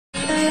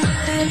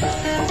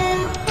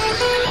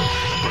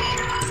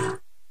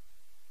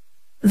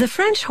The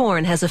French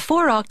horn has a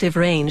 4-octave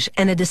range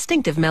and a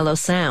distinctive mellow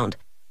sound.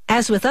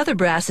 As with other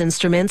brass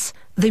instruments,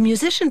 the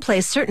musician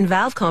plays certain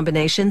valve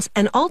combinations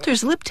and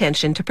alters lip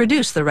tension to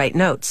produce the right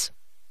notes.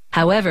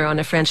 However, on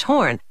a French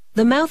horn,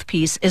 the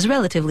mouthpiece is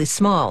relatively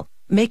small,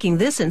 making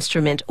this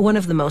instrument one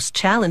of the most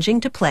challenging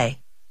to play.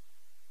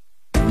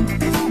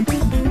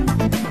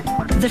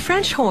 The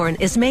French horn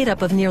is made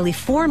up of nearly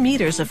 4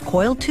 meters of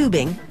coiled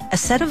tubing, a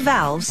set of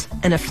valves,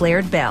 and a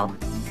flared bell.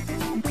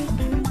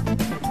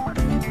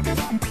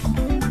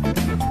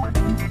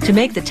 To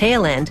make the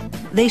tail end,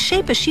 they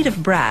shape a sheet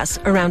of brass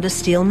around a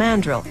steel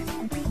mandrel,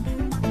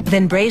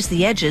 then braze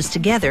the edges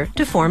together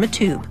to form a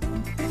tube.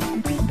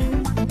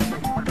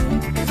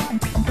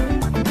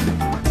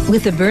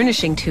 With a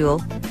burnishing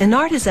tool, an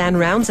artisan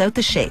rounds out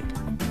the shape.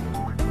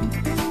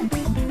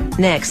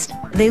 Next,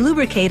 they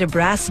lubricate a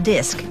brass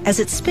disc as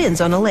it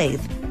spins on a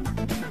lathe.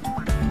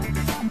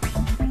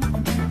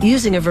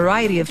 Using a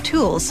variety of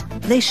tools,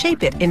 they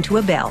shape it into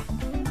a bell.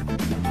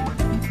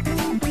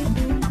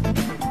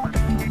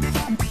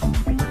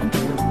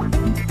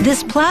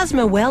 This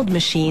plasma weld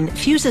machine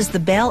fuses the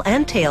bell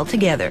and tail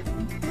together.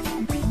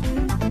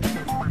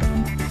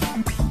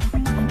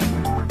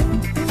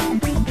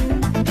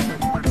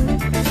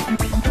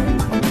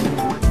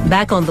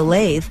 Back on the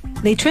lathe,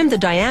 they trim the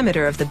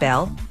diameter of the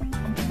bell,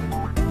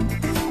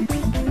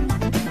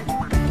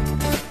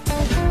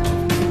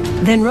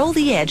 then roll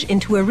the edge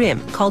into a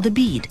rim called a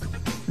bead.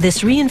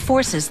 This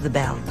reinforces the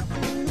bell.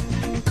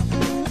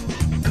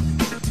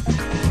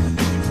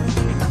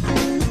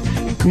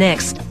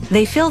 Next,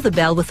 they fill the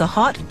bell with a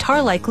hot,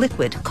 tar-like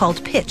liquid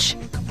called pitch.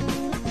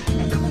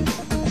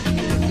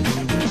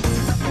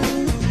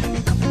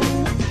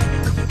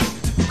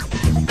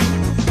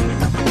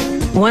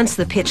 Once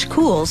the pitch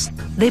cools,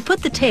 they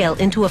put the tail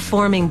into a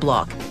forming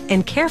block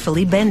and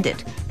carefully bend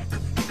it.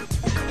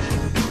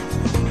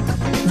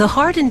 The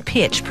hardened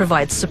pitch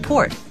provides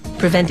support,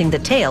 preventing the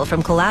tail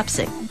from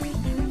collapsing.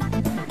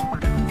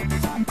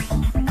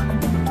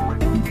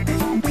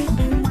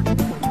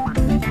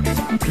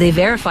 They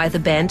verify the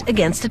bend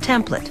against a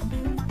template.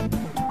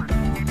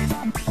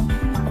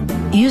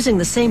 Using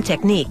the same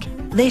technique,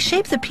 they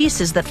shape the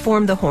pieces that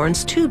form the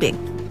horn's tubing.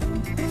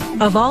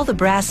 Of all the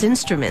brass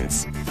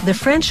instruments, the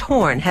French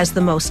horn has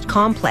the most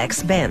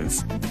complex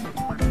bends.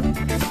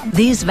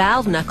 These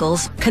valve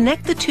knuckles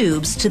connect the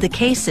tubes to the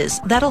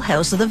cases that'll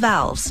house the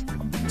valves.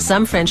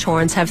 Some French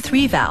horns have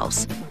 3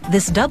 valves.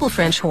 This double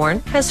French horn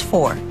has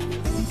 4.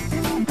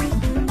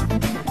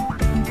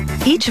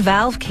 Each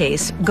valve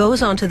case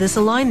goes onto this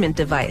alignment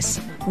device,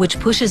 which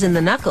pushes in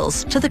the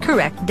knuckles to the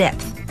correct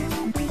depth.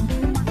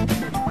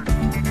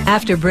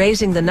 After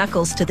brazing the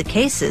knuckles to the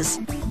cases,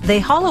 they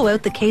hollow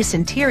out the case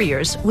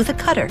interiors with a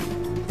cutter.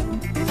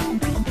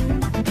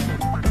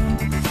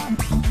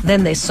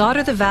 Then they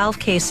solder the valve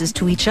cases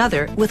to each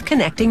other with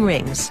connecting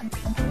rings.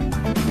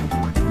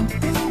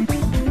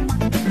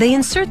 They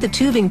insert the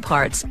tubing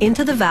parts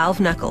into the valve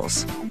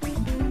knuckles.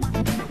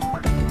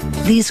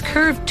 These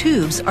curved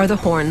tubes are the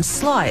horn's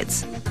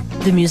slides.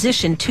 The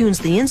musician tunes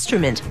the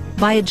instrument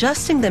by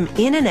adjusting them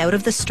in and out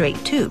of the straight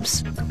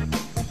tubes.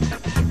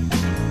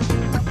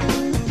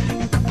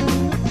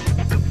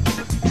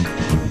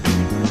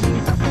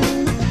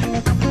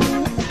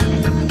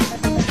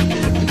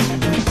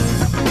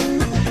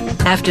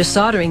 After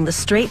soldering the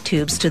straight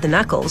tubes to the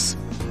knuckles,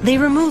 they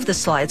remove the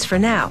slides for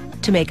now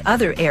to make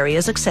other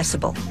areas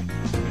accessible.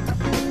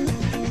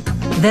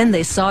 Then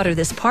they solder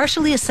this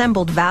partially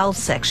assembled valve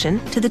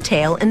section to the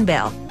tail and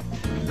bell.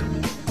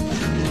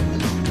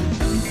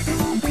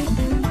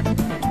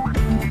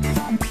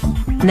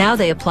 Now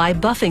they apply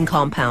buffing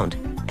compound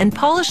and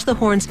polish the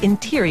horn's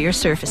interior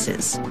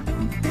surfaces.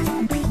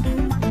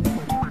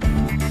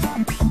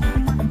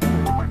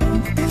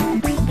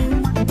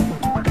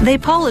 They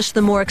polish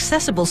the more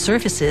accessible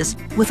surfaces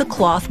with a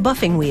cloth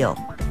buffing wheel.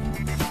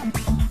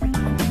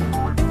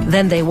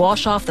 Then they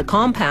wash off the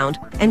compound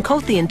and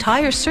coat the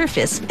entire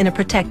surface in a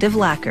protective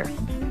lacquer.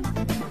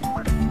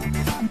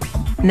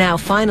 Now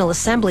final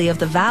assembly of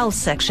the valve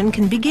section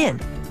can begin.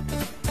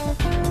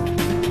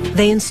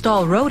 They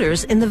install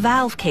rotors in the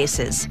valve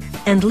cases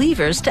and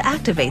levers to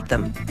activate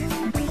them.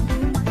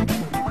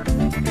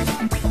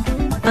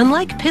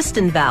 Unlike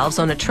piston valves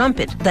on a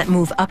trumpet that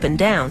move up and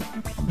down,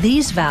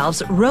 these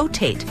valves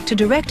rotate to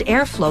direct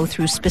airflow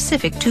through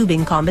specific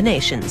tubing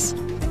combinations.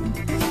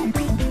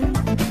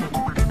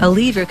 A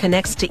lever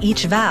connects to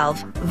each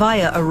valve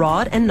via a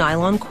rod and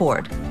nylon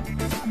cord.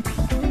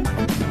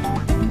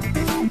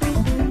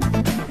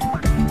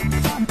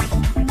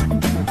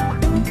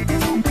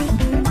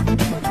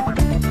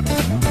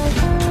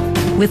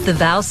 With the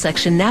valve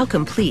section now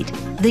complete,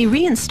 they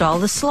reinstall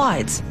the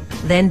slides,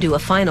 then do a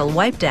final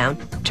wipe down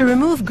to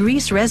remove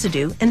grease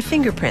residue and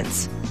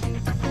fingerprints.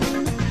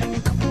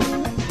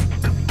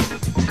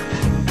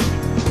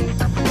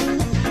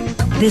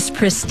 This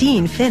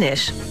pristine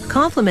finish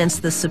complements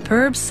the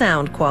superb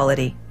sound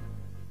quality.